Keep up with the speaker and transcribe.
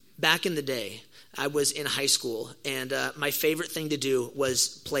back in the day, I was in high school, and my favorite thing to do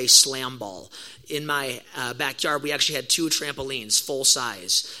was play slam ball. In my backyard, we actually had 2 trampolines, full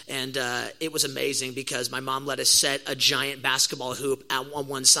size, and it was amazing because my mom let us set a giant basketball hoop on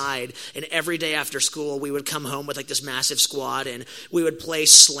one side, and every day after school, we would come home with like this massive squad, and we would play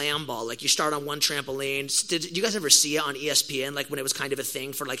slam ball. Like you start on one trampoline. Did you guys ever see it on ESPN? Like when it was kind of a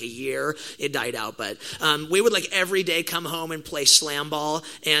thing for like a year, it died out, but we would like every day come home and play slam ball,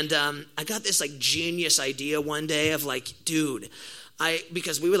 and I got this like genius idea one day of like, dude,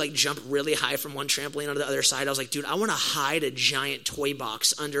 because we would like jump really high from one trampoline onto the other side. I was like, dude, I want to hide a giant toy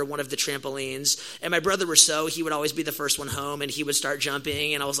box under one of the trampolines. And my brother Rousseau, he would always be the first one home, and he would start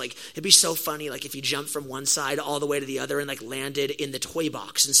jumping. And I was like, it'd be so funny, like if you jumped from one side all the way to the other and like landed in the toy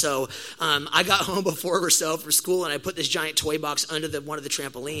box. And so I got home before Rousseau from school, and I put this giant toy box under one of the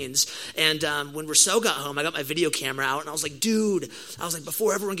trampolines. And when Rousseau got home, I got my video camera out, and I was like, dude,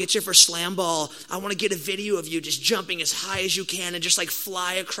 before everyone gets you for slam ball, I want to get a video of you just jumping as high as you can and just like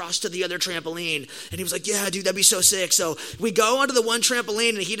fly across to the other trampoline. And he was like, yeah, dude, that'd be so sick. So we go onto the one trampoline,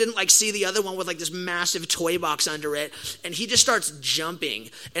 and he didn't like see the other one with like this massive toy box under it. And he just starts jumping,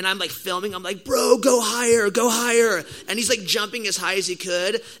 and I'm like filming. I'm like, bro, go higher, go higher. And he's like jumping as high as he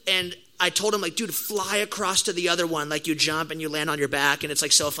could. And I told him, like, dude, fly across to the other one. Like, you jump and you land on your back, and it's,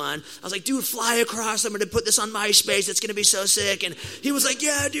 like, so fun. I was like, dude, fly across. I'm going to put this on MySpace. It's going to be so sick. And he was like,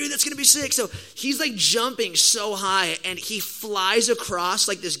 yeah, dude, that's going to be sick. So he's, like, jumping so high, and he flies across,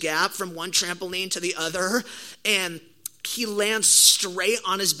 like, this gap from one trampoline to the other, and he lands straight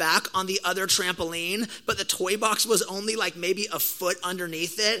on his back on the other trampoline, but the toy box was only, like, maybe a foot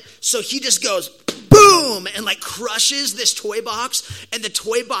underneath it. So he just goes boom, and like crushes this toy box, and the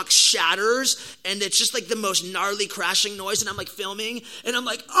toy box shatters, and it's just like the most gnarly crashing noise. And I'm like filming, and I'm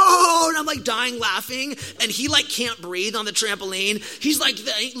like, oh, and I'm like dying laughing, and he like can't breathe on the trampoline. He's like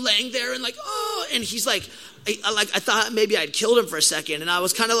laying there and like, oh, and he's like, I thought maybe I'd killed him for a second, and I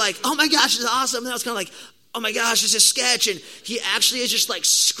was kind of like, oh my gosh, this is awesome. And I was kind of like, oh my gosh, it's a sketch. And he actually is just like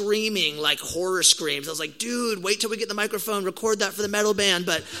screaming, like horror screams. I was like, dude, wait till we get the microphone, record that for the metal band.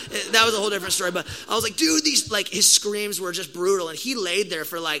 But that was a whole different story. But I was like, dude, these like his screams were just brutal. And he laid there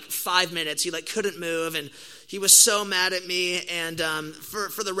for like 5 minutes. He like couldn't move. And he was so mad at me. And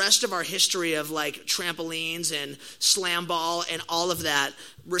for the rest of our history of like trampolines and slam ball and all of that,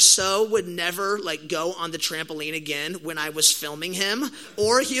 Rousseau would never like go on the trampoline again when I was filming him,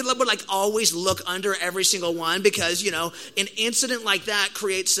 or he would like always look under every single one, because, you know, an incident like that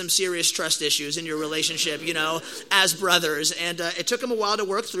creates some serious trust issues in your relationship, you know, as brothers. And it took him a while to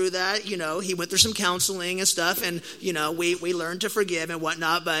work through that. You know, he went through some counseling and stuff, and, you know, we learned to forgive and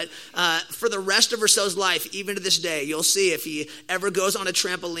whatnot. But for the rest of Rousseau's life, even to this day, you'll see if he ever goes on a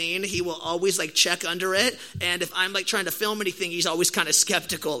trampoline, he will always like check under it. And if I'm like trying to film anything, he's always kind of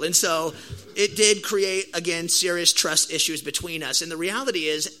skeptical. And so it did create, again, serious trust issues between us. And the reality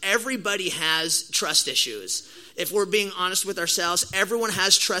is everybody has trust issues. If we're being honest with ourselves, everyone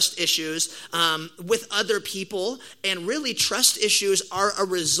has trust issues with other people. And really, trust issues are a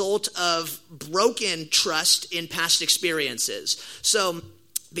result of broken trust in past experiences. So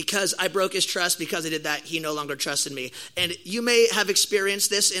because I broke his trust, because I did that, he no longer trusted me. And you may have experienced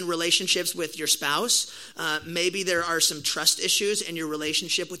this in relationships with your spouse. Maybe there are some trust issues in your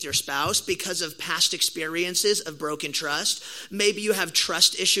relationship with your spouse because of past experiences of broken trust. Maybe you have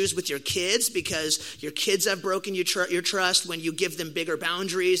trust issues with your kids because your kids have broken your trust when you give them bigger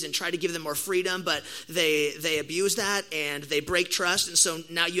boundaries and try to give them more freedom, but they abuse that and they break trust. And so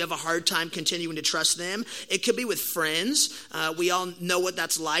now you have a hard time continuing to trust them. It could be with friends. We all know what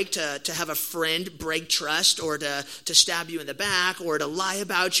that's like to have a friend break trust, or to stab you in the back, or to lie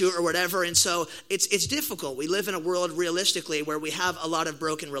about you, or whatever. And so it's difficult. We live in a world, realistically, where we have a lot of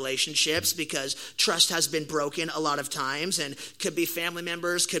broken relationships because trust has been broken a lot of times, and could be family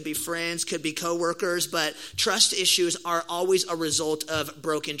members, could be friends, could be coworkers, but trust issues are always a result of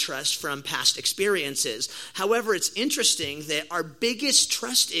broken trust from past experiences. However, it's interesting that our biggest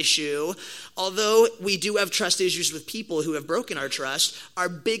trust issue, although we do have trust issues with people who have broken our trust,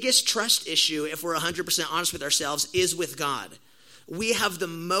 our biggest trust issue, if we're 100% honest with ourselves, is with God. We have the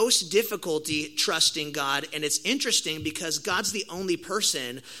most difficulty trusting God, and it's interesting because God's the only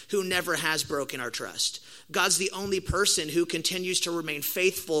person who never has broken our trust. God's the only person who continues to remain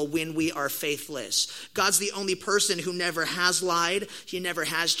faithful when we are faithless. God's the only person who never has lied. He never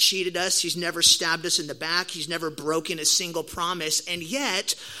has cheated us. He's never stabbed us in the back. He's never broken a single promise. And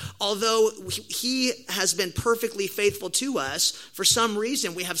yet, although he has been perfectly faithful to us, for some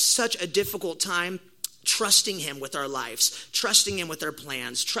reason we have such a difficult time trusting him with our lives, trusting him with our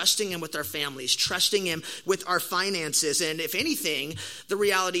plans, trusting him with our families, trusting him with our finances. And if anything, the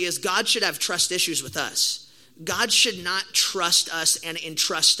reality is God should have trust issues with us. God should not trust us and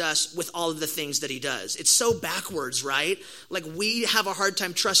entrust us with all of the things that he does. It's so backwards, right? Like we have a hard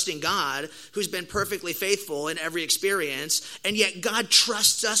time trusting God, who's been perfectly faithful in every experience, and yet God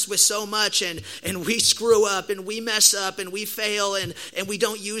trusts us with so much, and we screw up and we mess up and we fail and we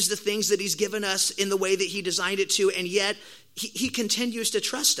don't use the things that he's given us in the way that he designed it to, and yet he continues to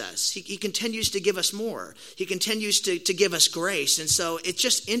trust us. He continues to give us more. He continues to give us grace. And so it's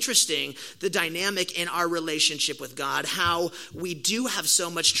just interesting, the dynamic in our relationship with God, how we do have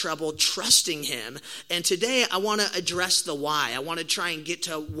so much trouble trusting him. And today I want to address the why. I want to try and get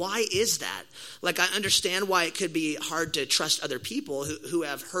to why is that? Like I understand why it could be hard to trust other people who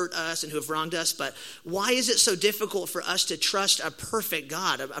have hurt us and who have wronged us, but why is it so difficult for us to trust a perfect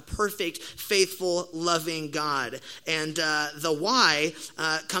God, a perfect, faithful, loving God? And the why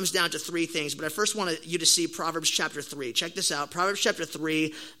comes down to three things, but I first want you to see Proverbs chapter 3. Check this out. Proverbs chapter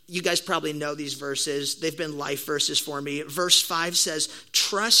 3, you guys probably know these verses. They've been life verses for me. Verse 5 says,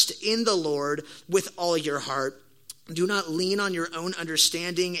 "Trust in the Lord with all your heart. Do not lean on your own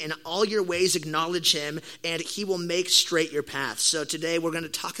understanding. In all your ways acknowledge him, and he will make straight your paths." So today we're going to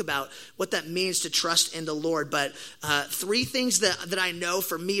talk about what that means to trust in the Lord. But three things that I know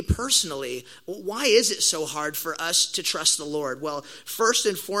for me personally, why is it so hard for us to trust the Lord? Well, first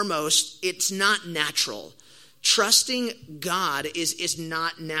and foremost, it's not natural. Trusting God is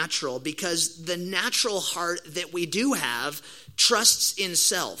not natural, because the natural heart that we do have trusts in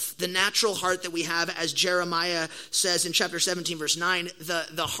self. The natural heart that we have, as Jeremiah says in chapter 17, verse 9,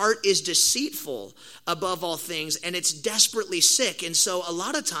 the heart is deceitful above all things, and it's desperately sick. And so a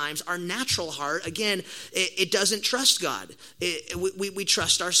lot of times our natural heart, again, it doesn't trust God. We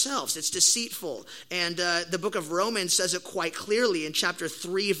trust ourselves. It's deceitful. And the book of Romans says it quite clearly in chapter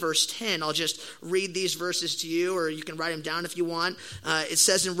 3, verse 10. I'll just read these verses to you, or you can write them down if you want. It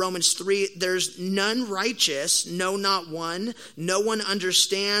says in Romans 3, "There's none righteous, no, not one. No one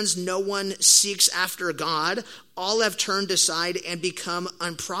understands, no one seeks after God. All have turned aside and become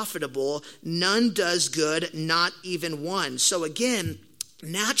unprofitable. None does good, not even one." So again,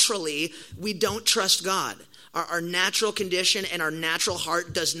 naturally, we don't trust God. Our natural condition and our natural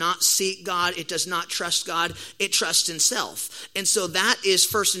heart does not seek God. It does not trust God. It trusts in self. And so that is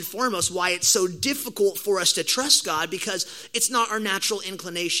first and foremost why it's so difficult for us to trust God, because it's not our natural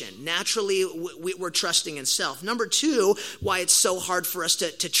inclination. Naturally, we're trusting in self. Number two, why it's so hard for us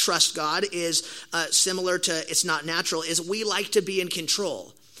to trust God is similar to it's not natural, is we like to be in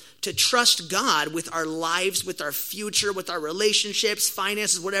control. To trust God with our lives, with our future, with our relationships,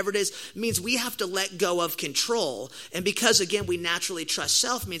 finances, whatever it is, means we have to let go of control. And because, again, we naturally trust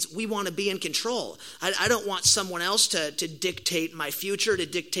self, means we want to be in control. I don't want someone else to dictate my future, to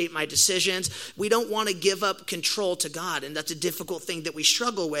dictate my decisions. We don't want to give up control to God, and that's a difficult thing that we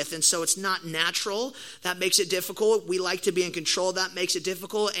struggle with. And so it's not natural. That makes it difficult. We like to be in control. That makes it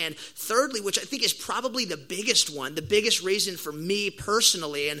difficult. And thirdly, which I think is probably the biggest one, the biggest reason for me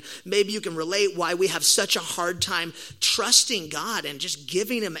personally, and maybe you can relate why we have such a hard time trusting God and just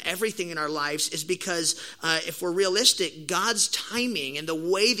giving him everything in our lives, is because if we're realistic, God's timing and the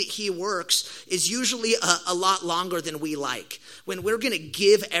way that he works is usually a lot longer than we like. When we're going to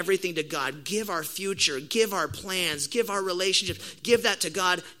give everything to God, give our future, give our plans, give our relationships, give that to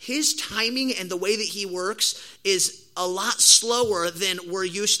God, his timing and the way that he works is a lot slower than we're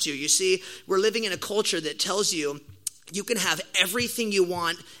used to. You see, we're living in a culture that tells you you can have everything you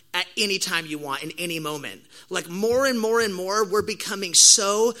want at any time you want, in any moment. Like more and more and more, we're becoming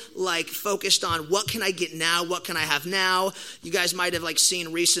so focused on what can I get now? What can I have now? You guys might have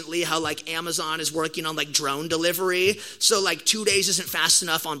seen recently how Amazon is working on drone delivery. So 2 days isn't fast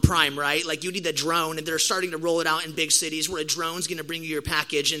enough on Prime, right? You need the drone, and they're starting to roll it out in big cities where a drone's going to bring you your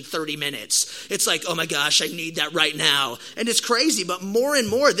package in 30 minutes. It's oh my gosh, I need that right now. And it's crazy, but more and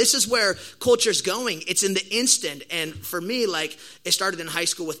more, this is where culture's going. It's in the instant. And for me, it started in high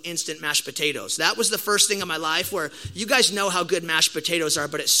school with instant mashed potatoes. That was the first thing in my life where you guys know how good mashed potatoes are,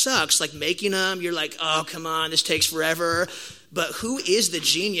 but it sucks. Making them, you're oh, come on, this takes forever. But who is the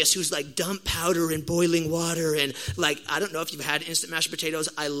genius who's dump powder in boiling water? And I don't know if you've had instant mashed potatoes.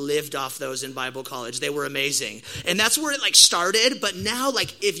 I lived off those in Bible college. They were amazing. And that's where it started. But now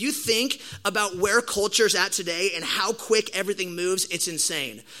if you think about where culture's at today and how quick everything moves, it's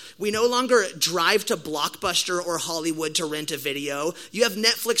insane. We no longer drive to Blockbuster or Hollywood to rent a video. You have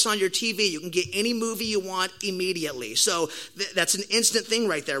Netflix on your TV. You can get any movie you want immediately. So that's an instant thing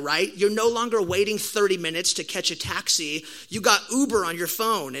right there, right? You're no longer waiting 30 minutes to catch a taxi. You you got Uber on your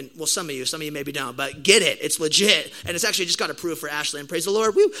phone, and well, some of you maybe don't, but get it. It's legit. And it's actually just got approved for Ashland. Praise the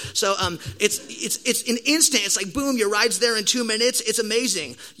Lord. Woo. So it's an instant. It's like, boom, your ride's there in 2 minutes. It's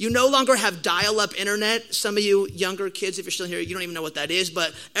amazing. You no longer have dial-up internet. Some of you younger kids, if you're still here, you don't even know what that is,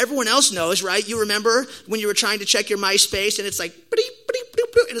 but everyone else knows, right? You remember when you were trying to check your MySpace, and it's like,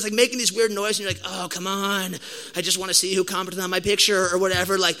 and it's like making these weird noises, and you're like, oh, come on. I just want to see who commented on my picture or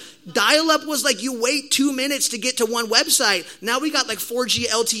whatever. Like, dial-up was like you wait 2 minutes to get to one website. Now we got like 4G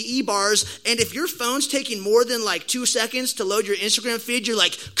LTE bars, and if your phone's taking more than like 2 seconds to load your Instagram feed, you're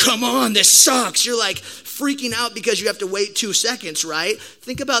like, come on, this sucks. You're like freaking out because you have to wait 2 seconds, right?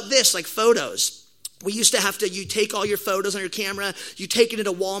 Think about this, like photos. We used to have to, you take all your photos on your camera, you take it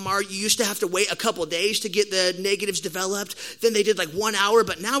into Walmart, you used to have to wait a couple days to get the negatives developed, then they did like 1 hour,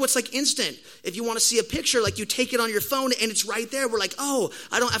 but now it's like instant. If you want to see a picture, like you take it on your phone and it's right there. We're like, oh,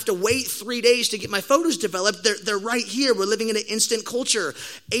 I don't have to wait 3 days to get my photos developed. They're right here. We're living in an instant culture.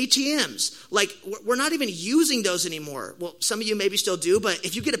 ATMs, like we're not even using those anymore. Well, some of you maybe still do, but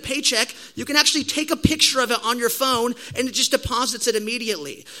if you get a paycheck, you can actually take a picture of it on your phone and it just deposits it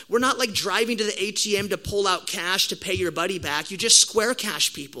immediately. We're not like driving to the ATM to pull out cash to pay your buddy back. You just square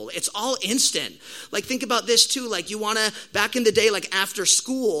cash people. It's all instant. Like think about this too. Like you want to, back in the day, like after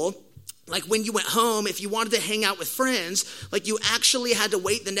school, like when you went home, if you wanted to hang out with friends, like you actually had to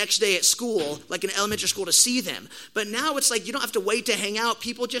wait the next day at school, like in elementary school, to see them. But now it's like you don't have to wait to hang out.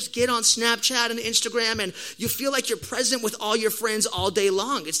 People just get on Snapchat and Instagram, and you feel like you're present with all your friends all day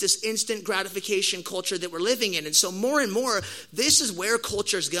long. It's this instant gratification culture that we're living in. And so more and more, this is where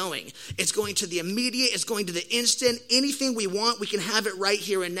culture is going. It's going to the immediate. It's going to the instant. Anything we want, we can have it right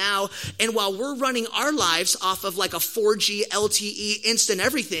here and now. And while we're running our lives off of like a 4G, LTE, instant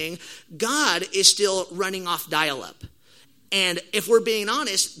everything, God is still running off dial-up. And if we're being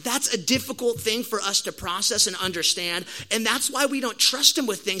honest, that's a difficult thing for us to process and understand. And that's why we don't trust him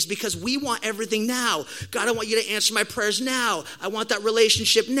with things, because we want everything now. God, I want you to answer my prayers now. I want that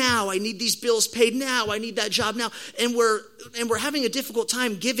relationship now. I need these bills paid now. I need that job now. And we're having a difficult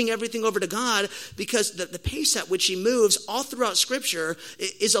time giving everything over to God, because the pace at which he moves all throughout Scripture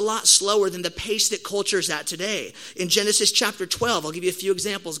is a lot slower than the pace that culture is at today. In Genesis chapter 12, I'll give you a few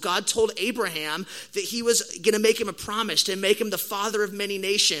examples. God told Abraham that he was going to make him a promise to make him the father of many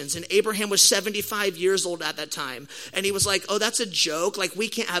nations. And Abraham was 75 years old at that time. And he was like, oh, that's a joke. Like, we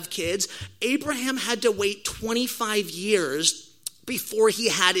can't have kids. Abraham had to wait 25 years before he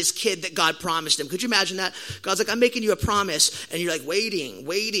had his kid that God promised him. Could you imagine that? God's like, I'm making you a promise. And you're like, waiting.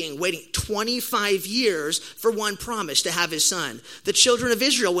 25 years for one promise to have his son. The children of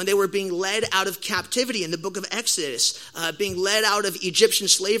Israel, when they were being led out of captivity in the book of Exodus, being led out of Egyptian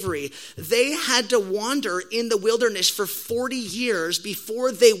slavery, they had to wander in the wilderness for 40 years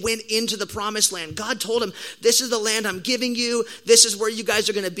before they went into the promised land. God told them, this is the land I'm giving you. This is where you guys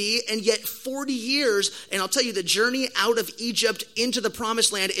are going to be. And yet 40 years, and I'll tell you, the journey out of Egypt into the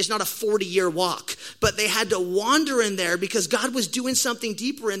promised land is not a 40-year walk, but they had to wander in there because God was doing something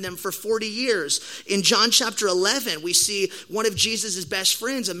deeper in them for 40 years. In John chapter 11, we see one of Jesus' best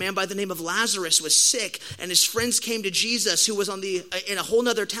friends, a man by the name of Lazarus, was sick, and his friends came to Jesus, who was in a whole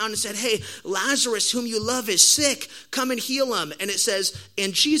nother town, and said, hey, Lazarus, whom you love, is sick. Come and heal him. And it says,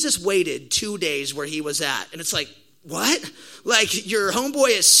 and Jesus waited 2 days where he was at. And it's like, what? Like, your homeboy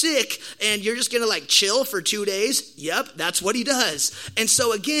is sick and you're just going to like chill for 2 days? Yep, that's what he does. And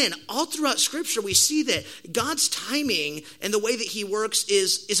so again, all throughout Scripture, we see that God's timing and the way that he works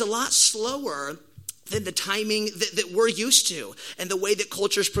is a lot slower than the timing that we're used to, and the way that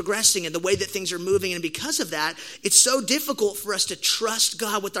culture is progressing and the way that things are moving. And because of that, it's so difficult for us to trust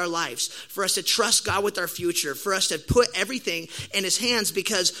God with our lives, for us to trust God with our future, for us to put everything in his hands,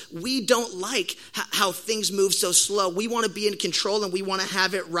 because we don't like how things move so slow. We want to be in control and we want to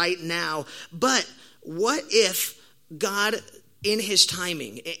have it right now. But what if God, in his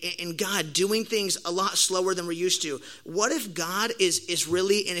timing, and God doing things a lot slower than we're used to, what if God is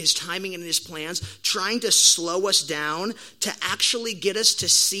really in his timing and in his plans trying to slow us down to actually get us to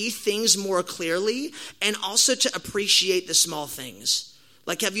see things more clearly and also to appreciate the small things?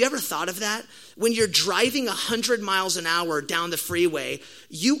 Like, have you ever thought of that? When you're driving 100 miles an hour down the freeway,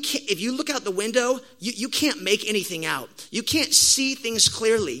 if you look out the window, you can't make anything out. You can't see things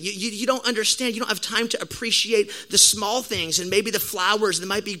clearly. You don't understand. You don't have time to appreciate the small things and maybe the flowers that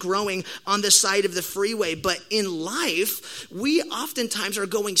might be growing on the side of the freeway. But in life, we oftentimes are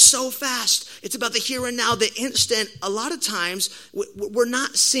going so fast. It's about the here and now, the instant. A lot of times, we're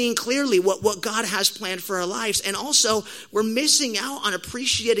not seeing clearly what God has planned for our lives. And also, we're missing out on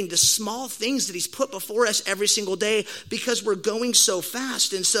appreciating the small things things that he's put before us every single day because we're going so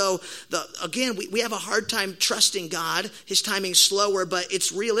fast. And so, again, we have a hard time trusting God. His timing's slower, but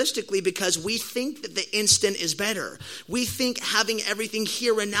it's realistically because we think that the instant is better. We think having everything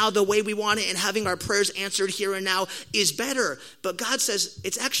here and now the way we want it and having our prayers answered here and now is better. But God says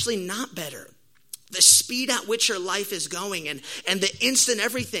it's actually not better. The speed at which your life is going and the instant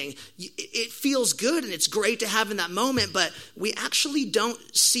everything, it feels good and it's great to have in that moment, but we actually don't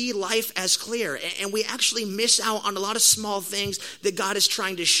see life as clear. And we actually miss out on a lot of small things that God is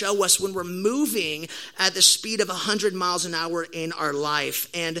trying to show us when we're moving at the speed of 100 miles an hour in our life.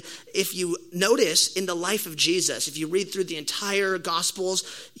 And if you notice in the life of Jesus, if you read through the entire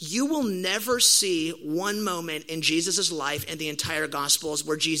Gospels, you will never see one moment in Jesus' life and the entire Gospels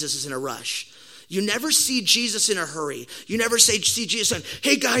where Jesus is in a rush. You never see Jesus in a hurry. You never see Jesus saying,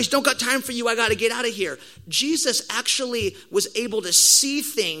 hey guys, don't got time for you. I got to get out of here. Jesus actually was able to see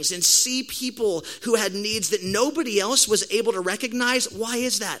things and see people who had needs that nobody else was able to recognize. Why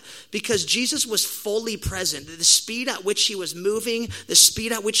is that? Because Jesus was fully present. The speed at which he was moving, the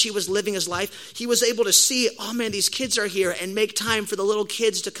speed at which he was living his life, he was able to see, oh man, these kids are here, and make time for the little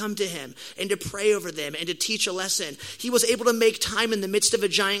kids to come to him and to pray over them and to teach a lesson. He was able to make time in the midst of a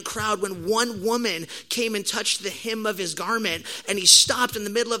giant crowd when one woman came and touched the hem of his garment, and he stopped in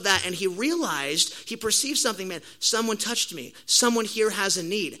the middle of that and he realized, he perceived something, man, someone touched me. Someone here has a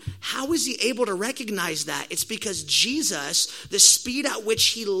need. How is he able to recognize that? It's because Jesus, the speed at which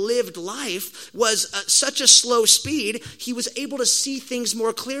he lived life was such a slow speed, he was able to see things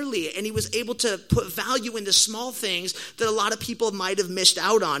more clearly, and he was able to put value in the small things that a lot of people might have missed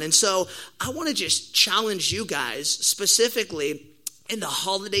out on. And so I want to just challenge you guys specifically in the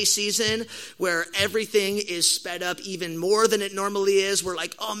holiday season where everything is sped up even more than it normally is. We're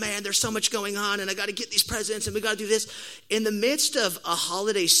like, oh man, there's so much going on and I got to get these presents and we got to do this. In the midst of a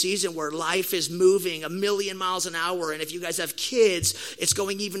holiday season where life is moving 1,000,000 miles an hour, and if you guys have kids, it's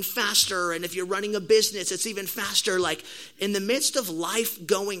going even faster. And if you're running a business, it's even faster. Like in the midst of life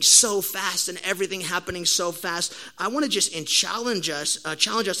going so fast and everything happening so fast, I want to just challenge us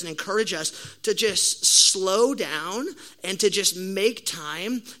and encourage us to just slow down and to just make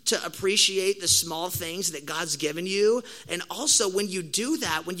time to appreciate the small things that God's given you. And also when you do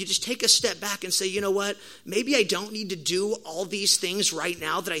that, when you just take a step back and say, you know what, maybe I don't need to do all these things right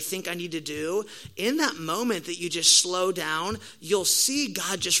now that I think I need to do. In that moment that you just slow down, you'll see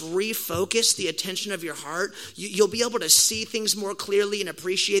God just refocus the attention of your heart. You'll be able to see things more clearly and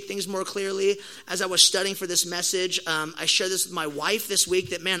appreciate things more clearly. As I was studying for this message, I shared this with my wife this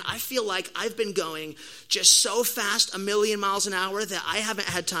week that, man, I feel like I've been going just so fast, 1,000,000 miles an hour, that I haven't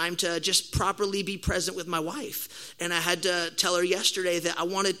had time to just properly be present with my wife. And I had to tell her yesterday that I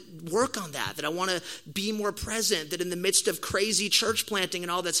want to work on that I want to be more present, that in the midst of crazy church planting and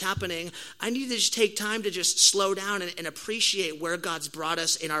all that's happening, I need to just take time to just slow down and appreciate where God's brought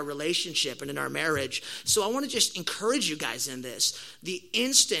us in our relationship and in our marriage. So I want to just encourage you guys in this. The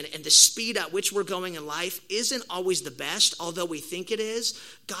instant and the speed at which we're going in life isn't always the best, although we think it is.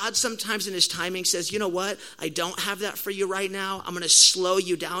 God sometimes in his timing says, you know what? I don't have that for you right now. I'm going to slow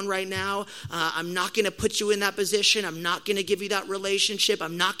you down right now. I'm not going to put you in that position. I'm not going to give you that relationship.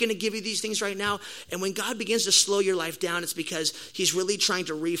 I'm not going to give you these things right now. And when God begins to slow your life down, it's because he's really trying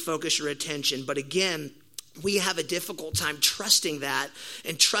to refocus your attention. But again, we have a difficult time trusting that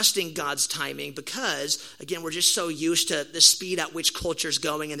and trusting God's timing because, again, we're just so used to the speed at which culture's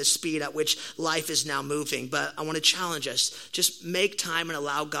going and the speed at which life is now moving. But I want to challenge us. Just make time and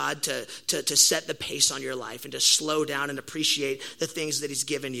allow God to set the pace on your life and to slow down and appreciate the things that he's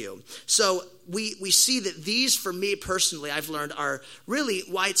given you. So we see that these, for me personally, I've learned are really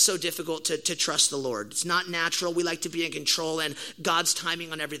why it's so difficult to trust the Lord. It's not natural. We like to be in control, and God's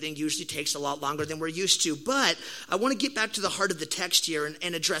timing on everything usually takes a lot longer than we're used to. But I want to get back to the heart of the text here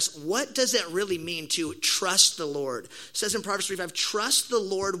and address, what does it really mean to trust the Lord? It says in Proverbs 3:5, trust the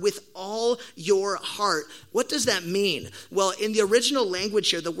Lord with all your heart. What does that mean? Well, in the original language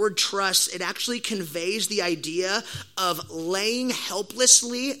here, the word trust, it actually conveys the idea of laying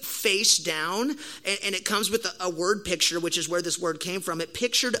helplessly face down. And it comes with a word picture, which is where this word came from. It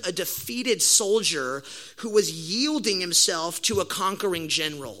pictured a defeated soldier who was yielding himself to a conquering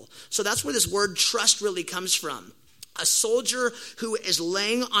general. So that's where this word trust really comes from. A soldier who is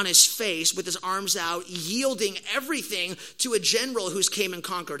laying on his face with his arms out, yielding everything to a general who's came and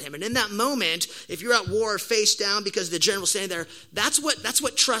conquered him. And in that moment, if you're at war face down because the general's standing there, that's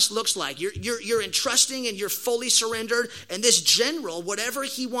what trust looks like. You're entrusting and you're fully surrendered. And this general, whatever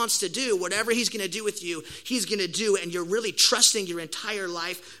he wants to do, whatever he's going to do with you, he's going to do. And you're really trusting your entire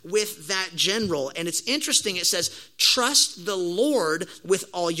life with that general. And it's interesting. It says, trust the Lord with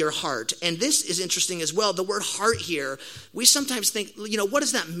all your heart. And this is interesting as well. The word heart here, we sometimes think, what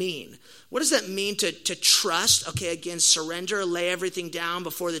does that mean? What does that mean to trust? Okay, again, surrender, lay everything down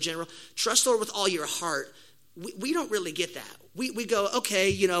before the general. Trust the Lord with all your heart. We don't really get that. We go,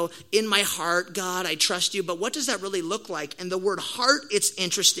 okay, in my heart, God, I trust you. But what does that really look like? And the word heart, it's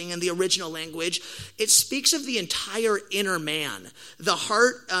interesting in the original language. It speaks of the entire inner man. The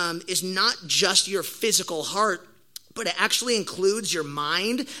heart is not just your physical heart, but it actually includes your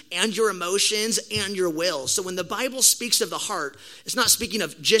mind and your emotions and your will. So when the Bible speaks of the heart, it's not speaking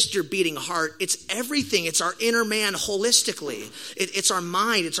of just your beating heart. It's everything. It's our inner man holistically. It's our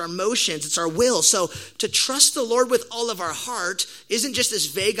mind. It's our emotions. It's our will. So to trust the Lord with all of our heart isn't just this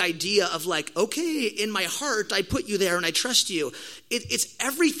vague idea of like, okay, in my heart, I put you there and I trust you. It's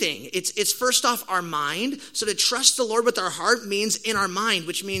everything. It's first off our mind. So to trust the Lord with our heart means in our mind,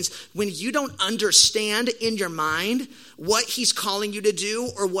 which means when you don't understand in your mind what he's calling you to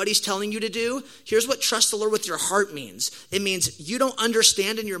do or what he's telling you to do, here's what trust the Lord with your heart means. It means you don't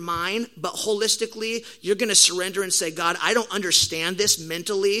understand in your mind, but holistically, you're going to surrender and say, God, I don't understand this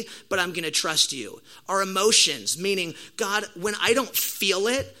mentally, but I'm going to trust you. Our emotions, meaning, God, when I don't feel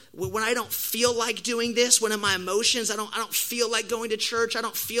it, when I don't feel like doing this, when in my emotions, I don't feel like going to church. I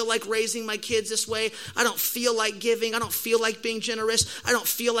don't feel like raising my kids this way. I don't feel like giving. I don't feel like being generous. I don't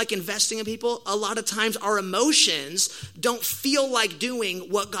feel like investing in people. A lot of times our emotions don't feel like doing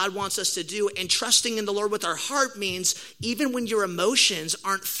what God wants us to do. And trusting in the Lord with our heart means even when your emotions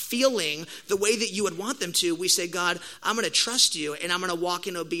aren't feeling the way that you would want them to, we say, God, I'm going to trust you and I'm going to walk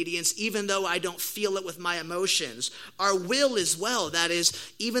in obedience even though I don't feel it with my emotions. Our will as well, that is,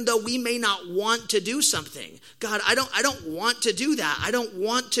 even though we may not want to do something. God, I don't want to do that. I don't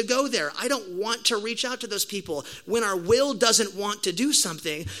want to go there. I don't want to reach out to those people. When our will doesn't want to do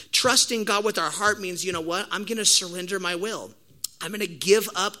something, trusting God with our heart means, you know what? I'm going to surrender my will. I'm going to give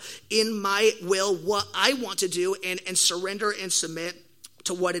up in my will what I want to do and surrender and submit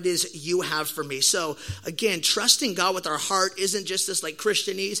to what it is you have for me. So again, trusting God with our heart isn't just this like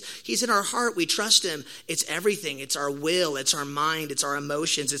Christianese. He's in our heart. We trust him. It's everything. It's our will. It's our mind. It's our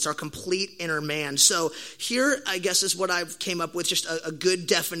emotions. It's our complete inner man. So here, I guess, is what I've came up with, just a good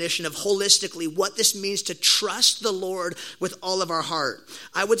definition of holistically what this means to trust the Lord with all of our heart.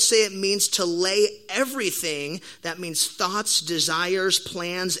 I would say it means to lay everything. That means thoughts, desires,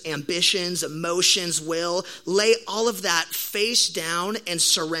 plans, ambitions, emotions, will. Lay all of that face down and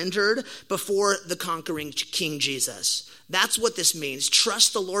surrendered before the conquering King Jesus. That's what this means.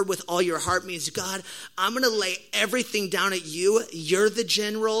 Trust the Lord with all your heart means, God, I'm going to lay everything down at you. You're the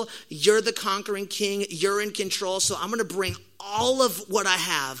general. You're the conquering king. You're in control. So I'm going to bring all of what I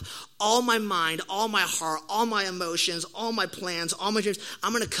have, all my mind, all my heart, all my emotions, all my plans, all my dreams.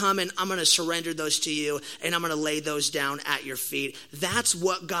 I'm going to come and I'm going to surrender those to you and I'm going to lay those down at your feet. That's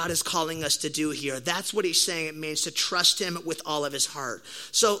what God is calling us to do here. That's what he's saying it means to trust him with all of his heart.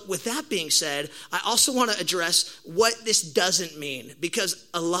 So with that being said, I also want to address what this doesn't mean, because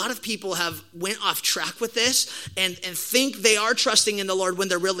a lot of people have went off track with this and think they are trusting in the Lord when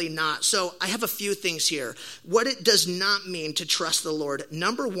they're really not. So I have a few things here. What it does not mean to trust the Lord.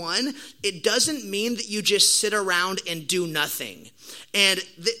 Number one, it doesn't mean that you just sit around and do nothing. And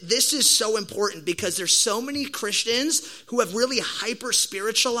this is so important because there's so many Christians who have really hyper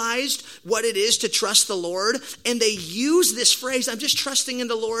spiritualized what it is to trust the Lord. And they use this phrase, I'm just trusting in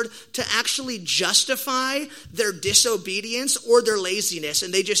the Lord, to actually justify their disobedience or their laziness.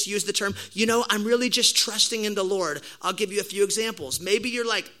 And they just use the term, I'm really just trusting in the Lord. I'll give you a few examples. Maybe you're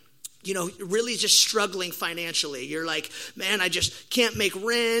like, really just struggling financially. You're like, man, I just can't make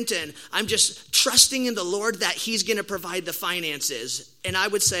rent and I'm just trusting in the Lord that he's going to provide the finances. And I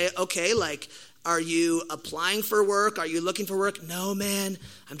would say, okay, like, are you applying for work? Are you looking for work? No, man,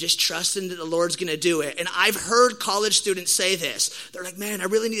 I'm just trusting that the Lord's going to do it. And I've heard college students say this. They're like, man, I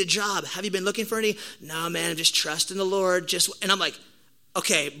really need a job. Have you been looking for any? No, man, I'm just trusting the Lord. And I'm like,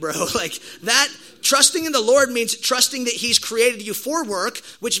 Okay, bro, like that, trusting in the Lord means trusting that he's created you for work,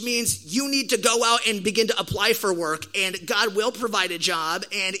 which means you need to go out and begin to apply for work, and God will provide a job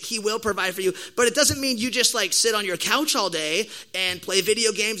and he will provide for you. But it doesn't mean you just like sit on your couch all day and play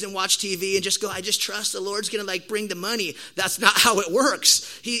video games and watch TV and just go, I just trust the Lord's going to like bring the money. That's not how it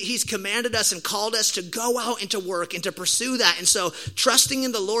works. He's commanded us and called us to go out and to work and to pursue that. And so trusting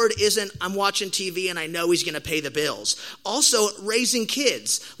in the Lord isn't, I'm watching TV and I know he's going to pay the bills. Also, raising kids.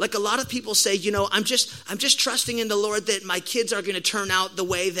 Like a lot of people say, I'm just trusting in the Lord that my kids are going to turn out the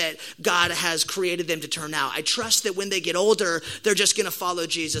way that God has created them to turn out. I trust that when they get older, they're just going to follow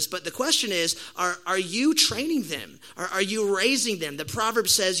Jesus. But the question is, are you training them? Are you raising them? The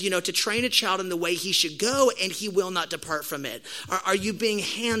Proverbs says, to train a child in the way he should go and he will not depart from it. Are you being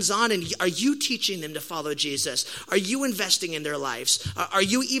hands-on and are you teaching them to follow Jesus? Are you investing in their lives? Are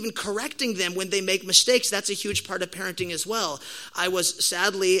you even correcting them when they make mistakes? That's a huge part of parenting as well. I was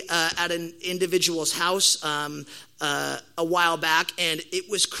sadly at an individual's house a while back, and it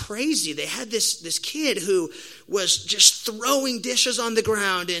was crazy. They had this kid who was just throwing dishes on the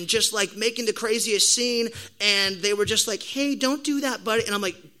ground and just like making the craziest scene, and they were just like, hey, don't do that, buddy. And I'm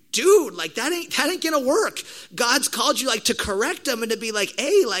like, dude, like that ain't gonna work. God's called you like to correct them and to be like,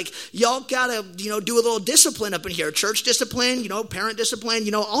 hey, like y'all gotta, do a little discipline up in here, church discipline, parent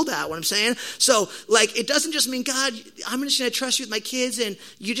discipline, all that, what I'm saying? So like, it doesn't just mean, God, I'm just gonna trust you with my kids and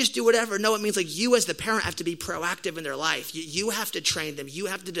you just do whatever. No, it means like you as the parent have to be proactive in their life. You have to train them. You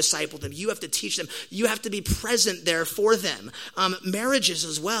have to disciple them. You have to teach them. You have to be present there for them. Marriages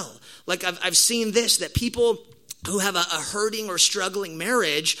as well. Like I've seen this, that people who have a hurting or struggling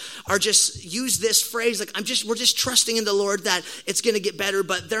marriage are just use this phrase like we're just trusting in the Lord that it's going to get better,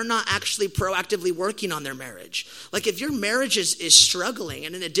 but they're not actually proactively working on their marriage. Like if your marriage is struggling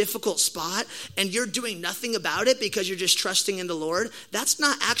and in a difficult spot and you're doing nothing about it because you're just trusting in the Lord, that's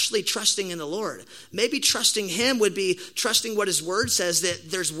not actually trusting in the Lord. Maybe trusting him would be trusting what his word says, that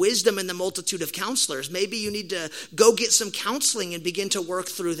there's wisdom in the multitude of counselors. Maybe you need to go get some counseling and begin to work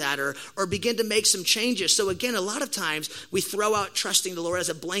through that or begin to make some changes. So again, a lot of times we throw out trusting the Lord as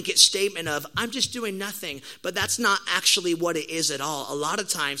a blanket statement of, I'm just doing nothing, but that's not actually what it is at all. A lot of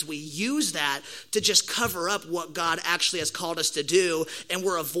times we use that to just cover up what God actually has called us to do, and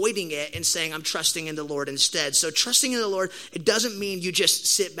we're avoiding it and saying, I'm trusting in the Lord instead. So trusting in the Lord, it doesn't mean you just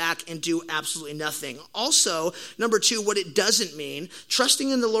sit back and do absolutely nothing. Also, number two, what it doesn't mean,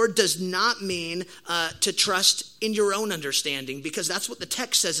 trusting in the Lord does not mean to trust in your own understanding, because that's what the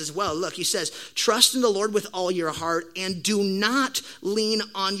text says as well. Look, he says, trust in the Lord with all your heart and do not lean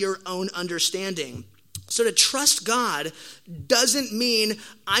on your own understanding. So to trust God doesn't mean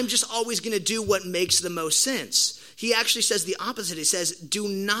I'm just always going to do what makes the most sense. He actually says the opposite. He says, do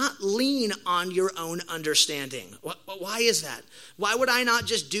not lean on your own understanding. Why is that? Why would I not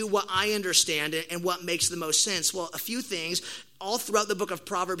just do what I understand and what makes the most sense? Well, a few things. All throughout the book of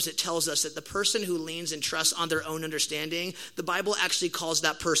Proverbs, it tells us that the person who leans and trusts on their own understanding, the Bible actually calls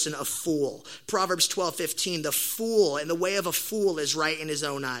that person a fool. Proverbs 12:15, the fool and the way of a fool is right in his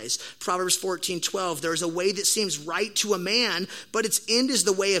own eyes. Proverbs 14:12, there's a way that seems right to a man, but its end is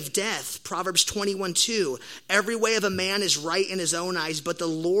the way of death. Proverbs 21:2, every way of a man is right in his own eyes, but the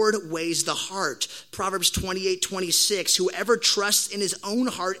Lord weighs the heart. Proverbs 28:26, whoever trusts in his own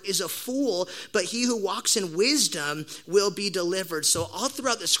heart is a fool, but he who walks in wisdom will be delivered. So all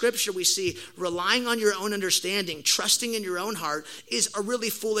throughout the scripture, we see relying on your own understanding, trusting in your own heart is a really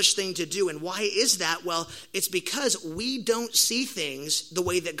foolish thing to do. And why is that? Well, it's because we don't see things the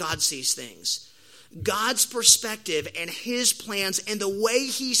way that God sees things. God's perspective and his plans and the way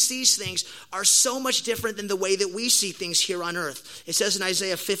he sees things are so much different than the way that we see things here on earth. It says in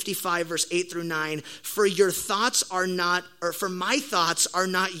Isaiah 55 verse 8 through 9, for my thoughts are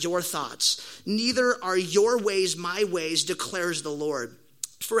not your thoughts, neither are your ways my ways, declares the Lord.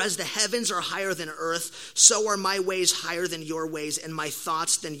 For as the heavens are higher than earth, so are my ways higher than your ways, and my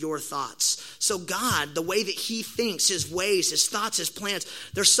thoughts than your thoughts. So God, the way that he thinks, his ways, his thoughts, his plans,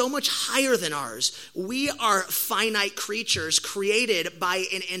 they're so much higher than ours. We are finite creatures created by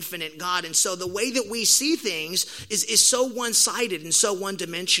an infinite God. And so the way that we see things is so one-sided and so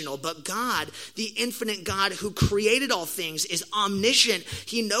one-dimensional. But God, the infinite God who created all things, is omniscient.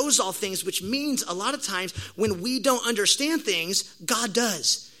 He knows all things, which means a lot of times when we don't understand things, God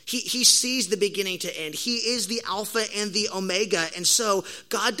does. He sees the beginning to end. He is the Alpha and the Omega. And so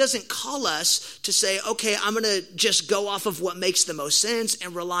God doesn't call us to say, okay, I'm going to just go off of what makes the most sense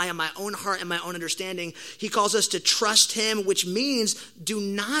and rely on my own heart and my own understanding. He calls us to trust him, which means do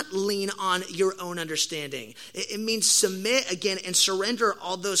not lean on your own understanding. It means submit again and surrender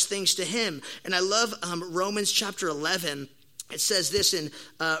all those things to him. And I love Romans chapter 11. It says this in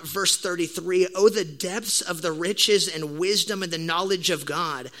verse 33, "Oh, the depths of the riches and wisdom and the knowledge of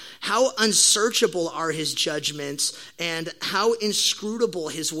God. How unsearchable are his judgments and how inscrutable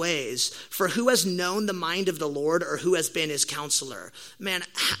his ways. For who has known the mind of the Lord, or who has been his counselor?" Man,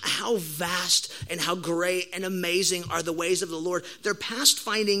 how vast and how great and amazing are the ways of the Lord. They're past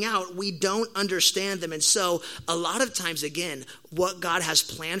finding out. We don't understand them. And so a lot of times, again, what God has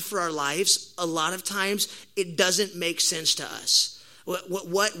planned for our lives, a lot of times it doesn't make sense to us.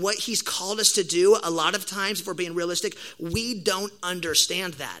 What he's called us to do, a lot of times, if we're being realistic, we don't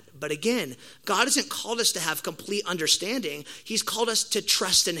understand that. But again, God hasn't called us to have complete understanding. He's called us to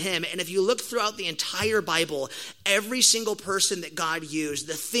trust in him. And if you look throughout the entire Bible, every single person that God used,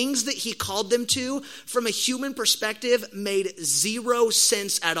 the things that he called them to, from a human perspective, made zero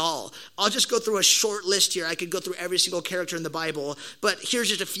sense at all. I'll just go through a short list here. I could go through every single character in the Bible, but here's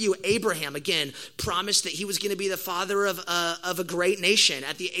just a few. Abraham, again, promised that he was going to be the father of a great nation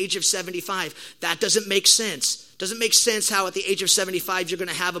at the age of 75. That doesn't make sense. Doesn't make sense how at the age of 75 you're going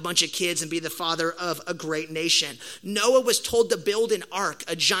to have a bunch of kids and be the father of a great nation. Noah was told to build an ark,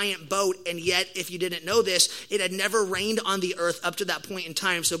 a giant boat, and yet, if you didn't know this, it had never rained on the earth up to that point in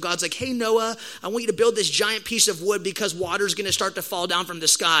time. So God's like, "Hey, Noah, I want you to build this giant piece of wood because water's going to start to fall down from the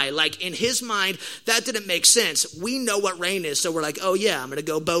sky." Like, in his mind, that didn't make sense. We know what rain is, so we're like, "Oh yeah, I'm going to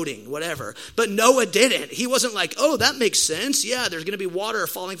go boating," whatever. But Noah didn't. He wasn't like, "Oh, that makes sense. Yeah, there's going to be water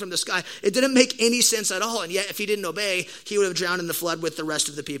falling from the sky." It didn't make any sense at all. And yet, if he didn't obey, he would have drowned in the flood with the rest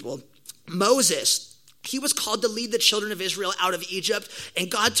of the people. Moses, he was called to lead the children of Israel out of Egypt, and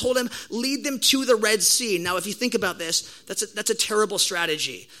God told him, lead them to the Red Sea. Now, if you think about this, that's a terrible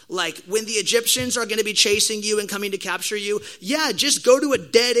strategy. Like, when the Egyptians are going to be chasing you and coming to capture you, yeah, just go to a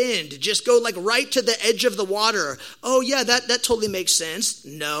dead end. Just go like right to the edge of the water. Oh yeah, that totally makes sense.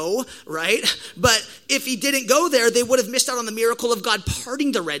 No, right? But if he didn't go there, they would have missed out on the miracle of God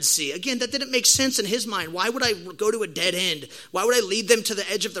parting the Red Sea. Again, that didn't make sense in his mind. Why would I go to a dead end? Why would I lead them to the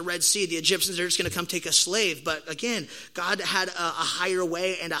edge of the Red Sea? The Egyptians are just going to come take a slave. But again, God had a higher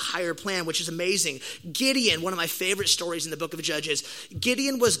way and a higher plan, which is amazing. Gideon, one of my favorite stories in the book of Judges.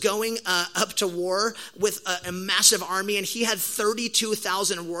 Gideon was going up to war with a massive army, and he had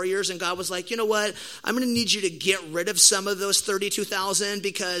 32,000 warriors. And God was like, "You know what? I'm going to need you to get rid of some of those 32,000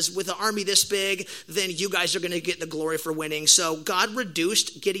 because with an army this big, then you guys are going to get the glory for winning." So God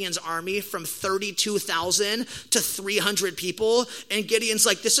reduced Gideon's army from 32,000 to 300 people. And Gideon's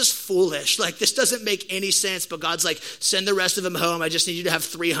like, "This is foolish. Like, this doesn't make any sense." But God's like, "Send the rest of them home. I just need you to have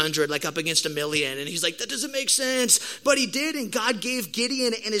 300, like up against 1,000,000. And he's like, "That doesn't make sense." But he did. And God gave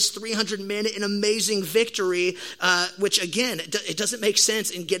Gideon and his 300 men an amazing victory, which again, it doesn't make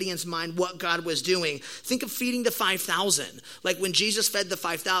sense in Gideon's mind what God was doing. Think of feeding the 5,000. Like when Jesus fed the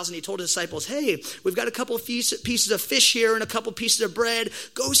 5,000, he told his disciples, "Hey, we've got a couple of pieces of fish here and a couple pieces of bread.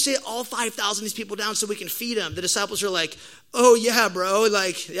 Go sit all 5,000 of these people down so we can feed them." The disciples are like, "Oh yeah, bro,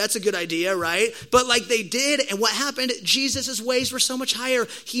 like that's a good idea, right?" But like they did, and what happened? Jesus' ways were so much higher.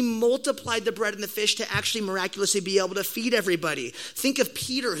 He multiplied the bread and the fish to actually miraculously be able to feed everybody. Think of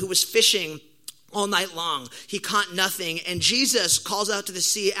Peter, who was fishing all night long. He caught nothing. And Jesus calls out to the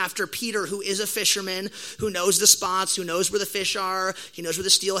sea after Peter, who is a fisherman, who knows the spots, who knows where the fish are. He knows where the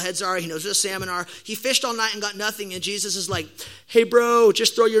steelheads are. He knows where the salmon are. He fished all night and got nothing. And Jesus is like, "Hey bro,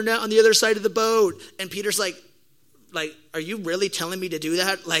 just throw your net on the other side of the boat." And Peter's like, "Are you really telling me to do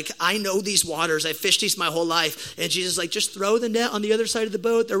that? Like, I know these waters. I fished these my whole life." And Jesus is like, "Just throw the net on the other side of the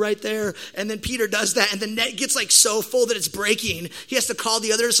boat. They're right there." And then Peter does that, and the net gets like so full that it's breaking. He has to call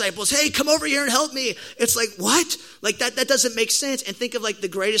the other disciples, "Hey, come over here and help me." It's like, what? Like that doesn't make sense. And think of like the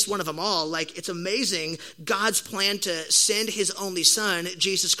greatest one of them all. Like, it's amazing. God's plan to send his only son,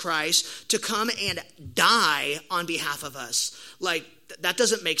 Jesus Christ, to come and die on behalf of us. Like, that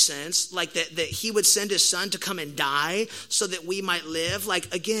doesn't make sense. Like that he would send his son to come and die so that we might live.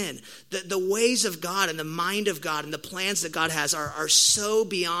 Like, again, the ways of God and the mind of God and the plans that God has are so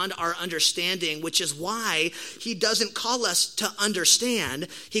beyond our understanding, which is why he doesn't call us to understand.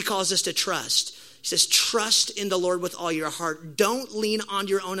 He calls us to trust. He says, trust in the Lord with all your heart. Don't lean on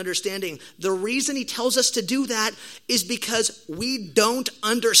your own understanding. The reason he tells us to do that is because we don't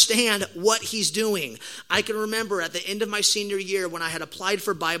understand what he's doing. I can remember at the end of my senior year when I had applied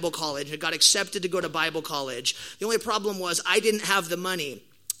for Bible college and got accepted to go to Bible college. The only problem was I didn't have the money.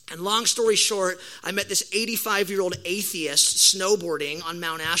 And long story short, I met this 85-year-old atheist snowboarding on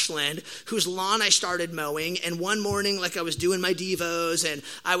Mount Ashland whose lawn I started mowing. And one morning, like I was doing my devos and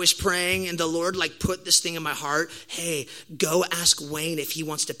I was praying, and the Lord like put this thing in my heart. "Hey, go ask Wayne if he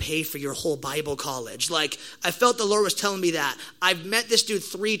wants to pay for your whole Bible college." Like, I felt the Lord was telling me that. I've met this dude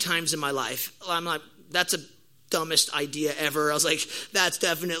 3 times in my life. I'm like, that's dumbest idea ever. I was like, that's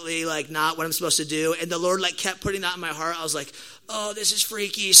definitely like not what I'm supposed to do. And the Lord like kept putting that in my heart. I was like, oh, this is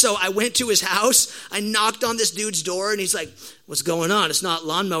freaky. So I went to his house. I knocked on this dude's door and he's like, what's going on? It's not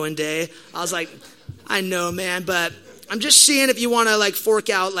lawn mowing day. I was like, I know, man, but I'm just seeing if you want to like fork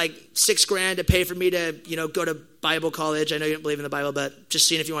out like $6,000 to pay for me to, go to Bible college. I know you don't believe in the Bible, but just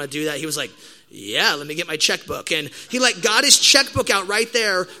seeing if you want to do that. He was like, yeah, let me get my checkbook. And he like got his checkbook out right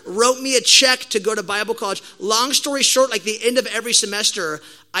there, wrote me a check to go to Bible college. Long story short, like the end of every semester,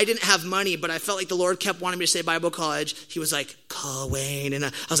 I didn't have money, but I felt like the Lord kept wanting me to say Bible college. He was like, call Wayne. And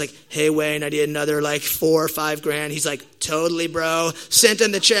I was like, hey, Wayne, I need another like $4,000 or $5,000. He's like, totally, bro. Sent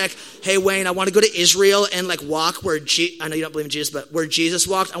him the check. Hey, Wayne, I want to go to Israel and like walk where, I know you don't believe in Jesus, but where Jesus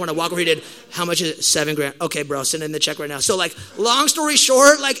walked. I want to walk where he did. How much is it? $7,000. Okay, bro, send in the check right now. So like long story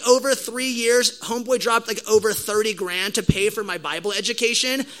short, like over 3 years, homeboy dropped like over $30,000 to pay for my Bible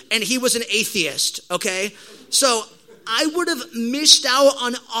education. And he was an atheist. Okay. So I would have missed out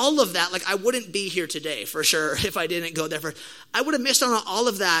on all of that. Like I wouldn't be here today for sure if I didn't go there. I would have missed out on all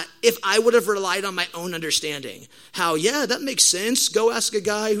of that if I would have relied on my own understanding. How, yeah, that makes sense. Go ask a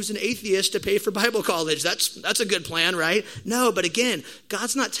guy who's an atheist to pay for Bible college. That's a good plan, right? No, but again,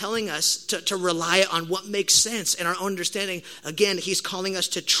 God's not telling us to rely on what makes sense in our own understanding. Again, he's calling us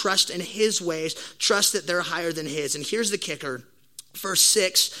to trust in his ways, trust that they're higher than his. And here's the kicker. Verse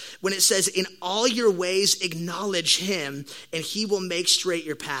 6, when it says, in all your ways acknowledge him, and he will make straight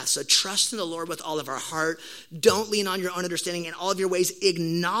your path. So trust in the Lord with all of our heart. Don't lean on your own understanding. In all of your ways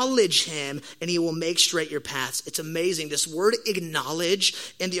acknowledge him, and he will make straight your paths. It's amazing. This word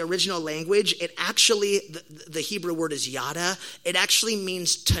acknowledge in the original language, it actually, the Hebrew word is yada. It actually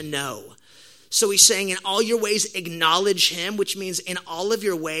means to know. So he's saying in all your ways acknowledge him, which means in all of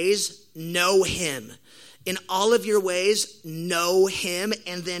your ways know him. In all of your ways, know him,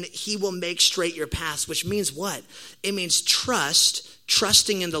 and then he will make straight your paths, which means what? It means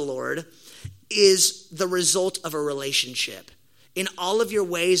trusting in the Lord is the result of a relationship. In all of your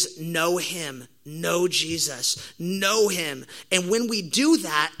ways, know him, know Jesus, know him. And when we do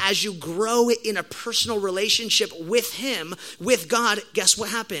that, as you grow in a personal relationship with him, with God, guess what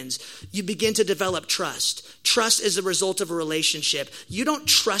happens? You begin to develop trust. Trust is a result of a relationship. You don't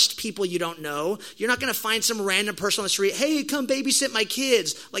trust people you don't know. You're not going to find some random person on the street, hey, come babysit my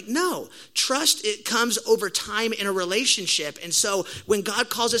kids. Like, no. Trust, it comes over time in a relationship. And so when God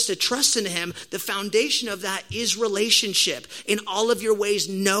calls us to trust in him, the foundation of that is relationship. In all of your ways,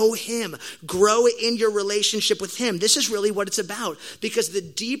 know him. Grow in your relationship with him. This is really what it's about, because the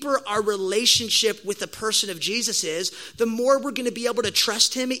deeper our relationship with the person of Jesus is, the more we're going to be able to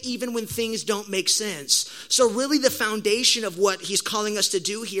trust him even when things don't make sense. So really the foundation of what he's calling us to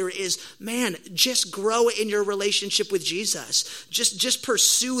do here is, man, just grow in your relationship with Jesus. Just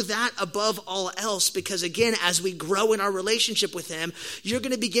pursue that above all else, because again, as we grow in our relationship with him, you're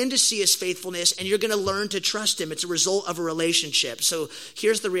going to begin to see his faithfulness and you're going to learn to trust him. It's a result of a relationship. So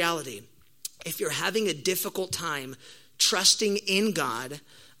here's the reality. If you're having a difficult time trusting in God,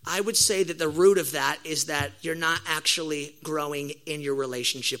 I would say that the root of that is that you're not actually growing in your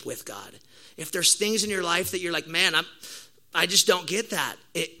relationship with God. If there's things in your life that you're like, man, I just don't get that.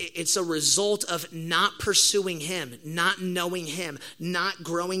 It's a result of not pursuing him, not knowing him, not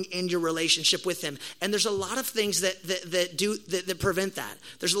growing in your relationship with him. And there's a lot of things that prevent that.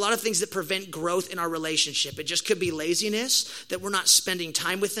 There's a lot of things that prevent growth in our relationship. It just could be laziness, that we're not spending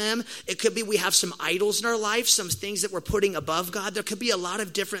time with him. It could be we have some idols in our life, some things that we're putting above God. There could be a lot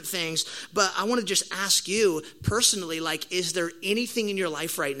of different things. But I want to just ask you personally, like, is there anything in your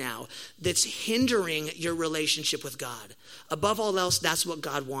life right now that's hindering your relationship with God? Above all else, that's what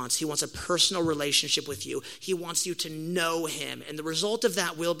God wants. He wants a personal relationship with you. He wants you to know him. And the result of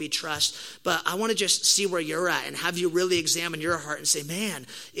that will be trust. But I want to just see where you're at and have you really examine your heart and say, man,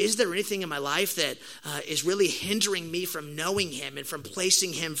 is there anything in my life that is really hindering me from knowing him and from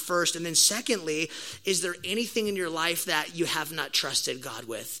placing him first? And then secondly, is there anything in your life that you have not trusted God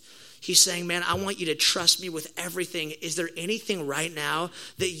with? He's saying, man, I want you to trust me with everything. Is there anything right now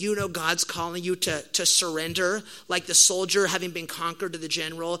that you know God's calling you to surrender? Like the soldier having been conquered to the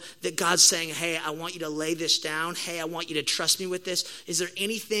general, that God's saying, hey, I want you to lay this down. Hey, I want you to trust me with this. Is there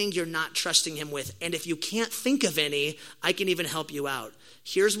anything you're not trusting him with? And if you can't think of any, I can even help you out.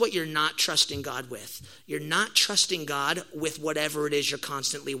 Here's what you're not trusting God with. You're not trusting God with whatever it is you're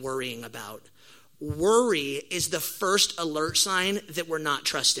constantly worrying about. Worry is the first alert sign that we're not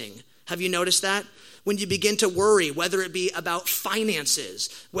trusting. Have you noticed that? When you begin to worry, whether it be about finances,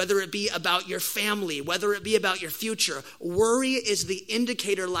 whether it be about your family, whether it be about your future, worry is the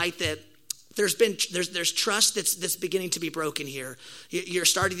indicator light that There's trust that's beginning to be broken here. You're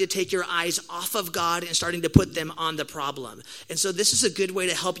starting to take your eyes off of God and starting to put them on the problem. And so this is a good way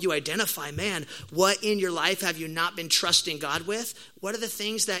to help you identify, man, what in your life have you not been trusting God with? What are the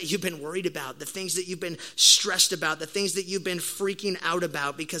things that you've been worried about, the things that you've been stressed about, the things that you've been freaking out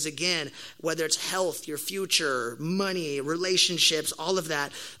about? Because again, whether it's health, your future, money, relationships, all of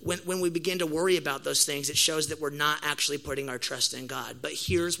that, when we begin to worry about those things, it shows that we're not actually putting our trust in God. But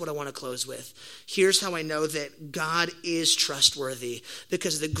here's what I want to close with. Here's how I know that God is trustworthy,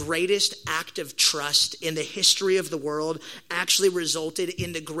 because the greatest act of trust in the history of the world actually resulted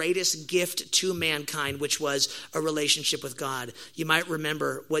in the greatest gift to mankind, which was a relationship with God. You might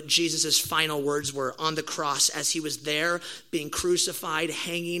remember what Jesus' final words were on the cross as he was there being crucified,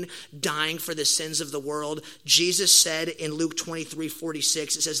 hanging, dying for the sins of the world. Jesus said in Luke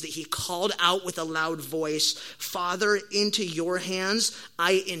 23:46, it says that he called out with a loud voice, "Father, into your hands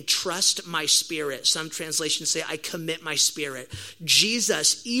I entrust my spirit." Some translations say, "I commit my spirit."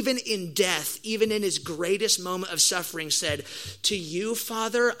 Jesus, even in death, even in his greatest moment of suffering, said, "To you,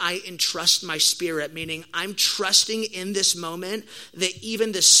 Father, I entrust my spirit," meaning I'm trusting in this moment that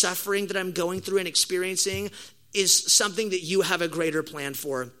even the suffering that I'm going through and experiencing is something that you have a greater plan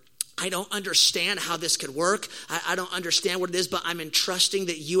for. I don't understand how this could work. I don't understand what it is, but I'm entrusting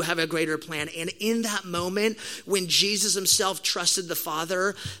that you have a greater plan. And in that moment, when Jesus himself trusted the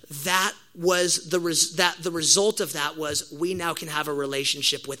Father, the result of that was we now can have a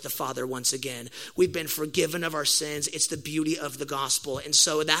relationship with the Father once again. We've been forgiven of our sins. It's the beauty of the gospel. And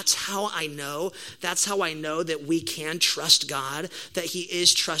so that's how I know that we can trust God, that he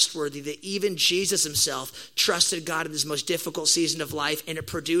is trustworthy, that even Jesus himself trusted God in his most difficult season of life, and it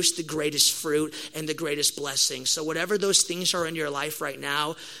produced the greatest fruit and the greatest blessing. So whatever those things are in your life right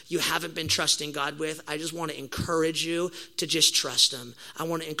now you haven't been trusting God with, I just want to encourage you to just trust him. I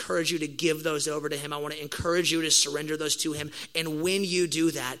want to encourage you to give those over to him. I want to encourage you to surrender those to him. And when you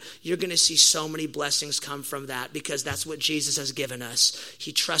do that, you're going to see so many blessings come from that, because that's what Jesus has given us.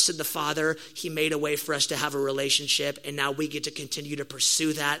 He trusted the Father. He made a way for us to have a relationship. And now we get to continue to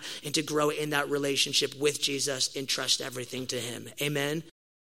pursue that and to grow in that relationship with Jesus and trust everything to him. Amen.